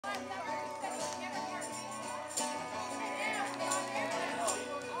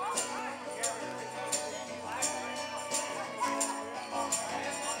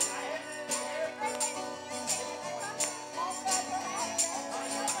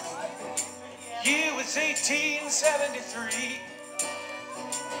Year was 1873.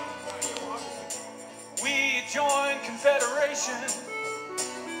 We joined Confederation.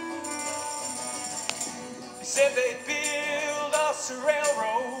 They said they'd build us a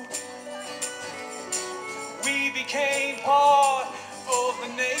railroad. We became part of the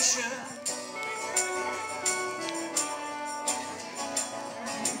nation.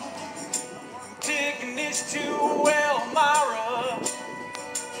 Taking this to Elmira.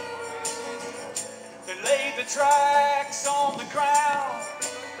 They laid the tracks on the ground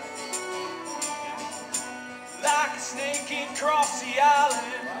like a snake across the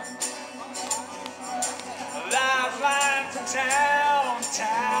island. A lifeline from town to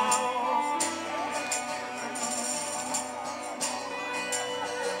town.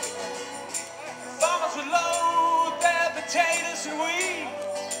 Farmers would load their potatoes and wheat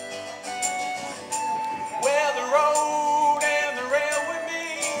where the road and the rail would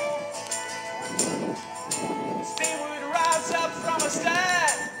meet. Steam would rise up from a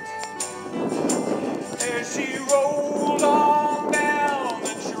stack as she rolled on down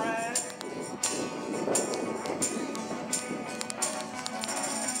the track.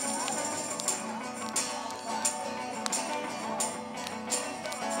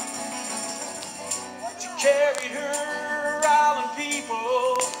 She carried her island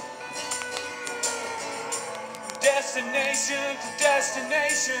people destination to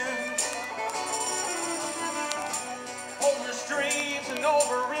destination, over streams and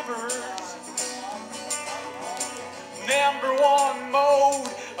over rivers. #1 mode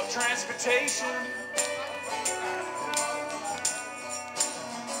of transportation.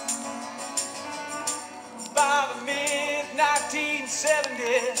 By the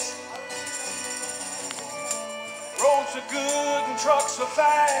mid-1970s, roads were good and trucks were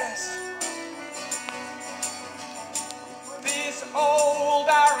fast. This old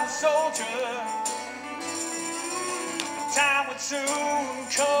iron soldier, time would soon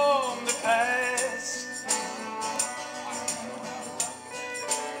come to pass.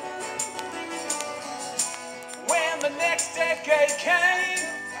 When the next decade came,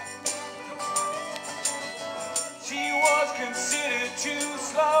 she was considered too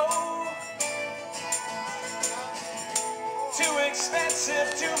slow, too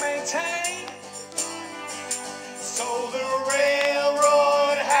expensive to maintain. So the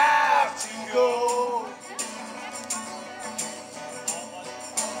railroad have to go.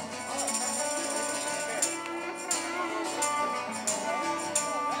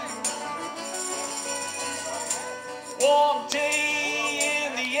 One day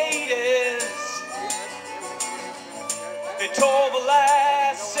in the 80s, they tore the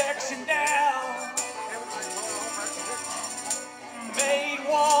last section down, made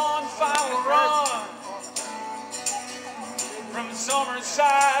one final run from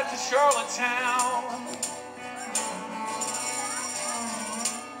Summerside to Charlottetown.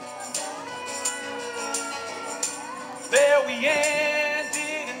 There we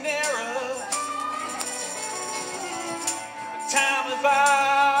ended an era, a time of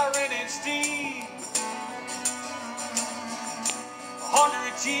iron and steam,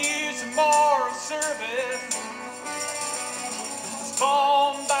 100 years and more of service,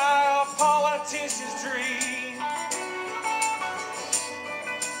 spawned by a politician's dream.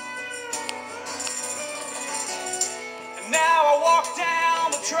 Now I walk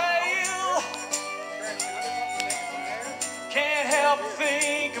down the trail, can't help but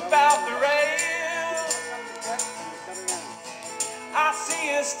think about the rail. I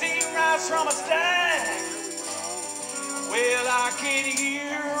see a steam rise from a stack. Well, I can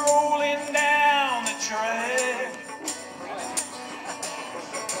hear rolling down the track.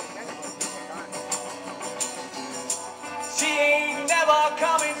 She ain't never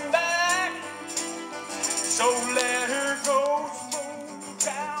coming back, so let her go slow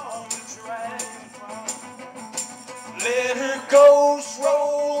down the track. Let her go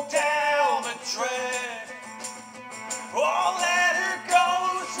slow down the track. Oh, let her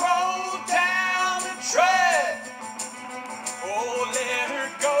go slow down the track. Oh, let her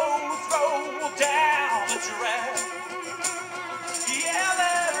go slow down the track. Yeah,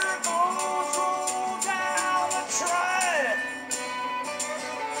 let her go slow down the track.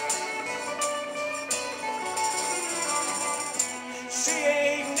 She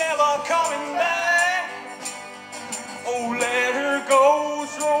ain't never coming back. Oh, let her go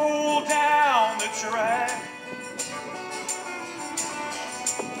slow down the track.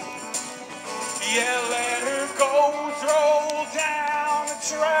 Yeah, let her go slow down the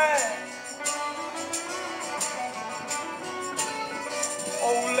track.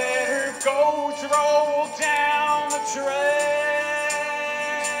 Oh, let her go slow down the track.